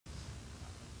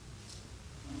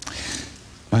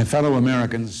My fellow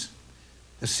Americans,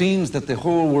 the scenes that the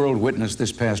whole world witnessed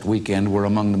this past weekend were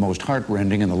among the most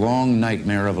heartrending in the long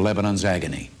nightmare of Lebanon's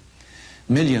agony.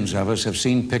 Millions of us have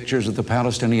seen pictures of the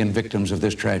Palestinian victims of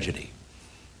this tragedy.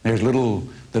 There's little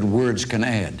that words can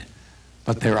add,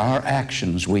 but there are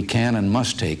actions we can and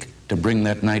must take to bring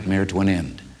that nightmare to an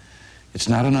end. It's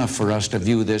not enough for us to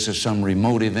view this as some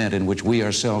remote event in which we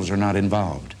ourselves are not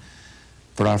involved.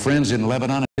 For our friends in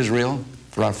Lebanon and Israel,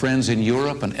 for our friends in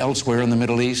Europe and elsewhere in the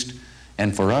Middle East,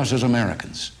 and for us as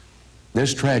Americans,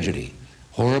 this tragedy,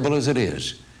 horrible as it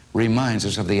is, reminds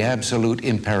us of the absolute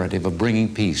imperative of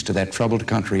bringing peace to that troubled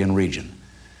country and region.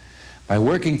 By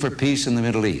working for peace in the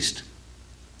Middle East,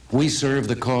 we serve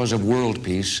the cause of world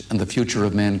peace and the future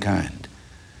of mankind.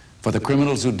 For the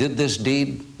criminals who did this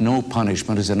deed, no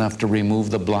punishment is enough to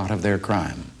remove the blot of their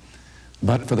crime.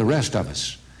 But for the rest of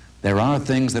us, there are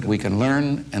things that we can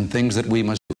learn and things that we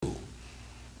must do.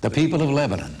 The people of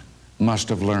Lebanon must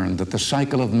have learned that the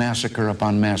cycle of massacre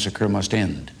upon massacre must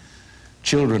end.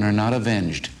 Children are not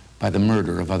avenged by the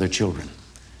murder of other children.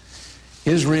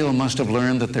 Israel must have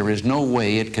learned that there is no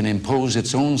way it can impose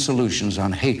its own solutions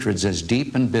on hatreds as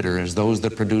deep and bitter as those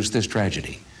that produce this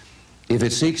tragedy. If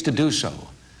it seeks to do so,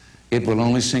 it will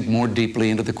only sink more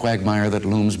deeply into the quagmire that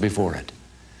looms before it.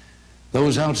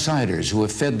 Those outsiders who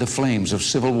have fed the flames of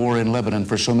civil war in Lebanon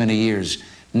for so many years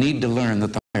need to learn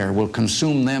that the fire will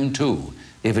consume them too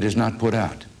if it is not put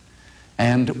out.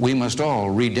 And we must all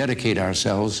rededicate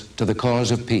ourselves to the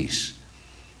cause of peace.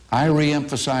 I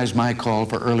re-emphasize my call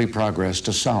for early progress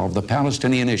to solve the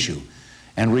Palestinian issue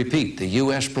and repeat the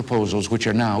U.S. proposals which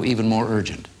are now even more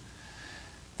urgent.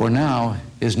 For now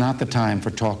is not the time for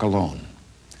talk alone.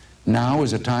 Now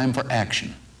is a time for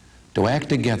action, to act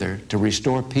together to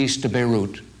restore peace to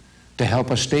Beirut, to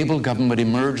help a stable government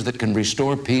emerge that can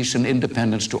restore peace and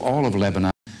independence to all of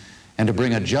Lebanon, and to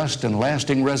bring a just and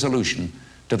lasting resolution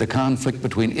to the conflict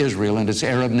between Israel and its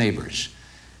Arab neighbors,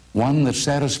 one that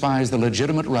satisfies the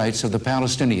legitimate rights of the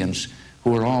Palestinians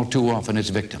who are all too often its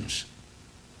victims.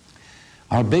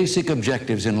 Our basic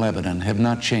objectives in Lebanon have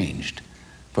not changed,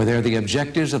 for they're the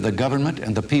objectives of the government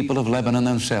and the people of Lebanon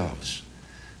themselves.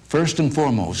 First and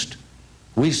foremost,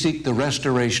 we seek the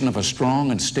restoration of a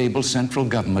strong and stable central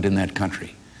government in that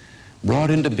country,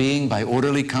 brought into being by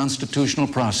orderly constitutional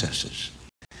processes.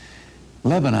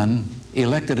 Lebanon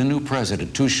elected a new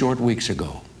president 2 short weeks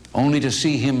ago, only to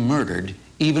see him murdered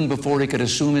even before he could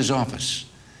assume his office.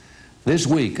 This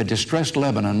week, a distressed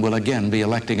Lebanon will again be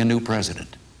electing a new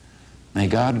president. May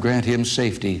God grant him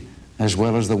safety as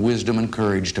well as the wisdom and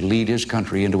courage to lead his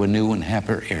country into a new and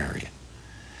happier era.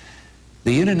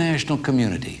 The international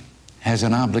community has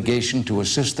an obligation to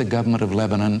assist the government of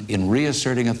Lebanon in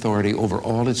reasserting authority over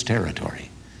all its territory.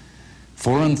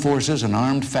 Foreign forces and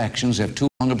armed factions have too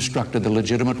long obstructed the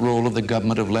legitimate role of the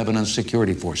government of Lebanon's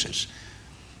security forces.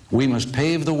 We must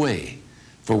pave the way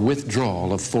for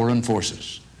withdrawal of foreign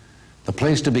forces. The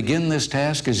place to begin this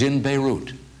task is in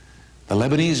Beirut. The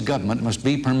Lebanese government must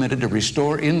be permitted to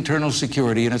restore internal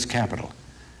security in its capital.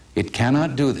 It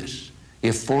cannot do this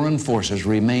if foreign forces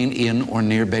remain in or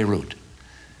near Beirut.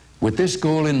 With this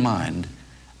goal in mind,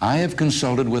 I have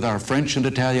consulted with our French and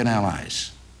Italian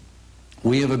allies.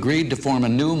 We have agreed to form a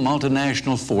new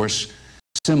multinational force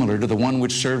similar to the one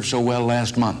which served so well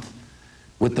last month,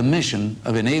 with the mission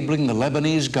of enabling the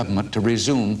Lebanese government to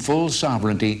resume full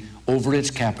sovereignty over its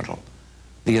capital,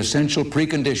 the essential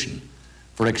precondition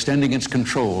for extending its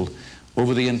control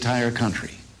over the entire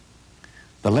country.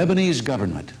 The Lebanese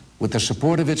government, with the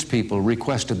support of its people,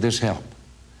 requested this help.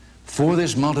 For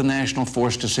this multinational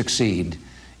force to succeed,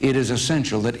 it is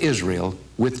essential that Israel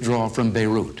withdraw from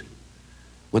Beirut.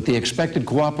 With the expected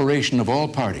cooperation of all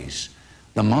parties,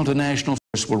 the multinational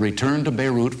force will return to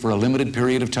Beirut for a limited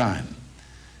period of time.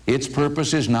 Its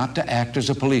purpose is not to act as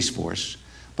a police force,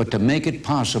 but to make it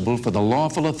possible for the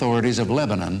lawful authorities of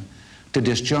Lebanon to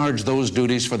discharge those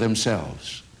duties for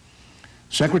themselves.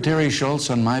 Secretary Schultz,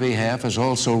 on my behalf, has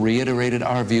also reiterated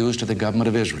our views to the government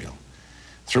of Israel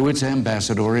through its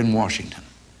ambassador in Washington.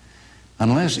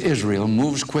 Unless Israel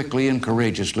moves quickly and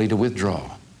courageously to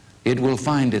withdraw, it will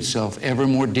find itself ever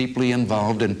more deeply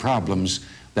involved in problems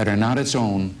that are not its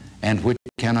own and which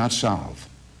it cannot solve.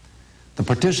 The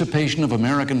participation of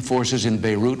American forces in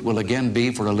Beirut will again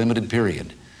be for a limited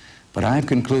period, but I've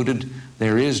concluded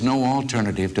there is no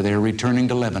alternative to their returning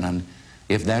to Lebanon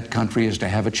if that country is to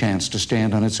have a chance to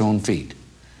stand on its own feet.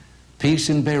 Peace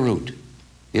in Beirut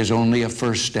is only a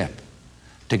first step.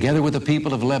 Together with the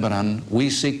people of Lebanon, we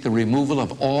seek the removal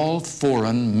of all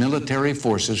foreign military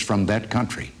forces from that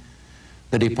country.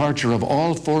 The departure of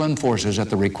all foreign forces at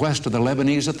the request of the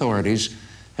Lebanese authorities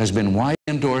has been widely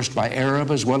endorsed by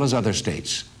Arab as well as other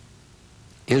states.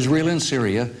 Israel and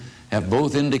Syria have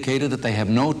both indicated that they have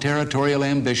no territorial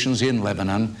ambitions in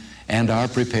Lebanon and are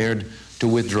prepared to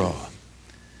withdraw.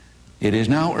 It is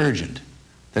now urgent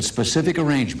that specific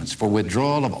arrangements for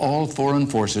withdrawal of all foreign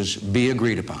forces be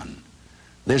agreed upon.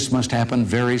 This must happen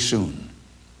very soon.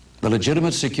 The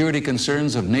legitimate security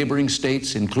concerns of neighboring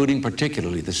states, including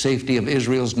particularly the safety of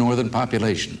Israel's northern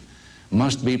population,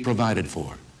 must be provided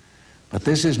for. But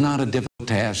this is not a difficult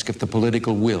task if the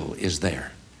political will is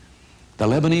there. The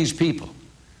Lebanese people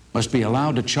must be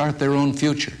allowed to chart their own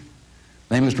future.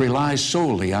 They must rely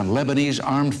solely on Lebanese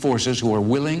armed forces who are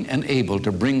willing and able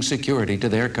to bring security to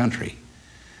their country.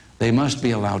 They must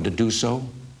be allowed to do so,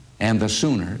 and the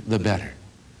sooner the better.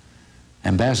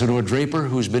 Ambassador Draper,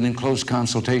 who's been in close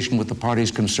consultation with the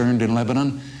parties concerned in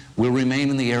Lebanon, will remain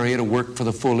in the area to work for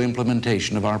the full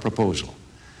implementation of our proposal.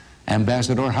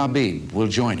 Ambassador Habib will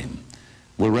join him,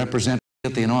 will represent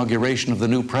at the inauguration of the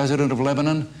new president of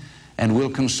Lebanon, and will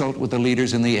consult with the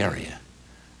leaders in the area.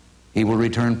 He will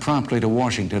return promptly to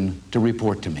Washington to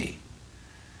report to me.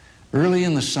 Early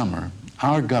in the summer,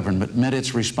 our government met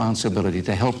its responsibility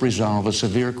to help resolve a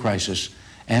severe crisis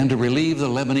and to relieve the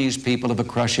Lebanese people of a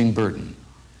crushing burden.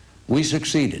 We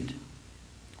succeeded.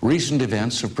 Recent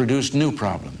events have produced new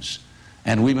problems,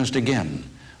 and we must again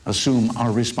assume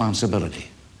our responsibility.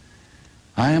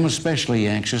 I am especially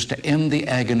anxious to end the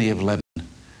agony of Lebanon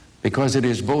because it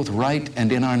is both right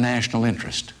and in our national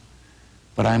interest.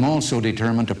 But I'm also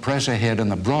determined to press ahead in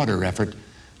the broader effort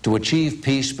to achieve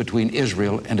peace between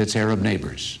Israel and its Arab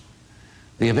neighbors.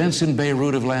 The events in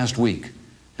Beirut of last week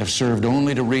have served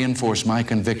only to reinforce my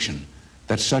conviction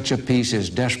that such a peace is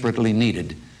desperately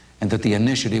needed and that the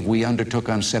initiative we undertook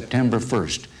on September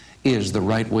 1st is the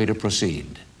right way to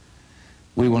proceed.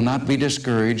 We will not be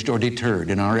discouraged or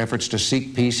deterred in our efforts to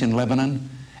seek peace in Lebanon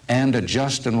and a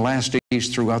just and lasting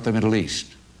peace throughout the Middle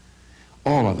East.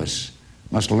 All of us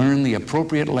must learn the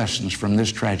appropriate lessons from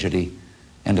this tragedy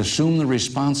and assume the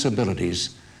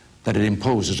responsibilities that it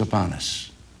imposes upon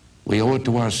us. We owe it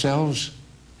to ourselves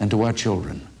and to our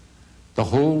children. The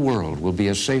whole world will be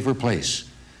a safer place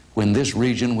when this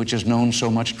region, which has known so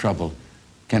much trouble,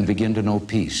 can begin to know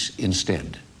peace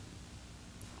instead.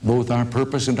 Both our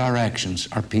purpose and our actions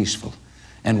are peaceful,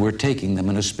 and we're taking them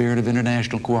in a spirit of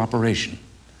international cooperation.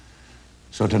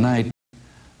 So tonight,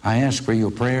 I ask for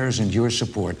your prayers and your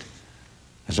support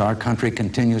as our country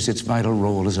continues its vital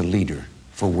role as a leader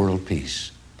for world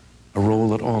peace, a role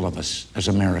that all of us as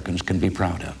Americans can be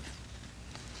proud of.